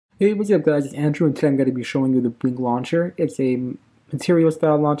Hey, what's up guys, it's Andrew and today I'm going to be showing you the Blinq Launcher. It's a material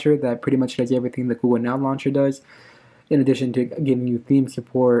style launcher that pretty much does everything the Google Now launcher does, in addition to giving you theme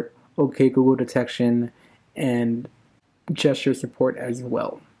support, OK Google detection, and gesture support as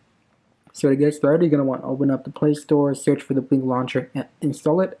well. So to get started, you're going to want to open up the Play Store, search for the Blinq Launcher, and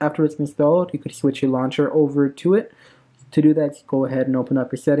install it. After it's installed, you could switch your launcher over to it. To do that, go ahead and open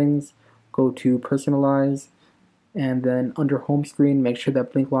up your settings, go to Personalize, and then under home screen make sure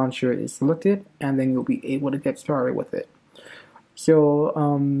that Blinq Launcher is selected, and then you'll be able to get started with it. So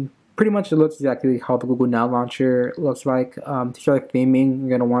pretty much it looks exactly how the Google Now launcher looks like. To start theming, you're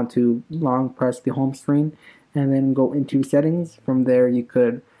going to want to long press the home screen and then go into settings. From there you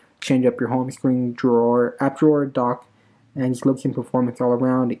could change up your home screen, drawer, app drawer, dock, and just looks and performance all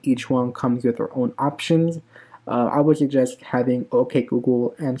around. Each one comes with their own options. I would suggest having OK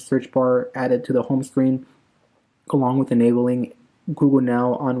Google and search bar added to the home screen, along with enabling Google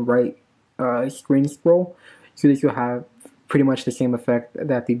Now on right screen scroll. So this will have pretty much the same effect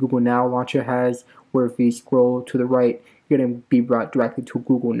that the Google Now launcher has, where if you scroll to the right, you're going to be brought directly to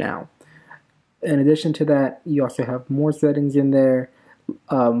Google Now. In addition to that, you also have more settings in there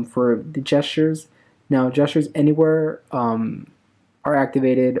for the gestures. Now, gestures anywhere are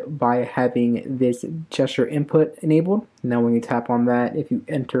activated by having this gesture input enabled. Now when you tap on that, if you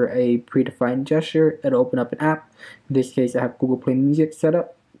enter a predefined gesture, it'll open up an app. In this case, I have Google Play Music set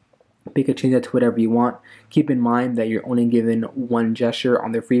up. But you can change that to whatever you want. Keep in mind that you're only given one gesture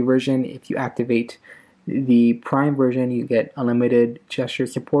on the free version. If you activate the Prime version, you get unlimited gesture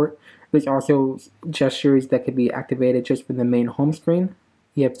support. There's also gestures that could be activated just for the main home screen.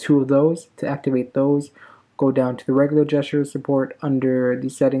 You have two of those. To activate those, go down to the regular gesture support under the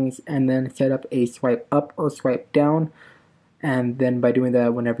settings and then set up a swipe up or swipe down. And then by doing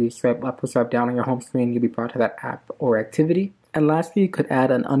that, whenever you swipe up or swipe down on your home screen, you'll be brought to that app or activity. And lastly, you could add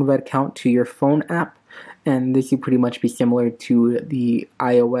an unread count to your phone app. And this would pretty much be similar to the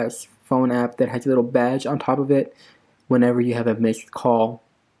iOS phone app that has a little badge on top of it whenever you have a missed call.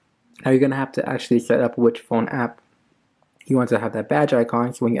 Now you're going to have to actually set up which phone app you want to have that badge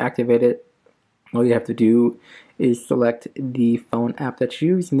icon. So when you activate it, all you have to do is select the phone app that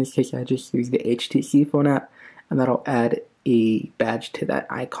you use. In this case, I just use the HTC phone app, and that'll add a badge to that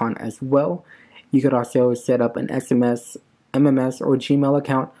icon as well. You could also set up an SMS, MMS, or Gmail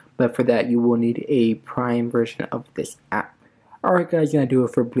account, but for that you will need a Prime version of this app. Alright guys, gonna do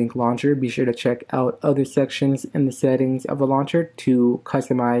it for Blinq Launcher. Be sure to check out other sections in the settings of the launcher to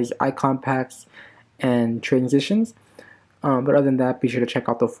customize icon packs and transitions. But other than that, be sure to check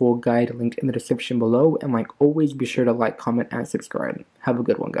out the full guide linked in the description below. And like always, be sure to like, comment, and subscribe. Have a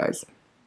good one, guys.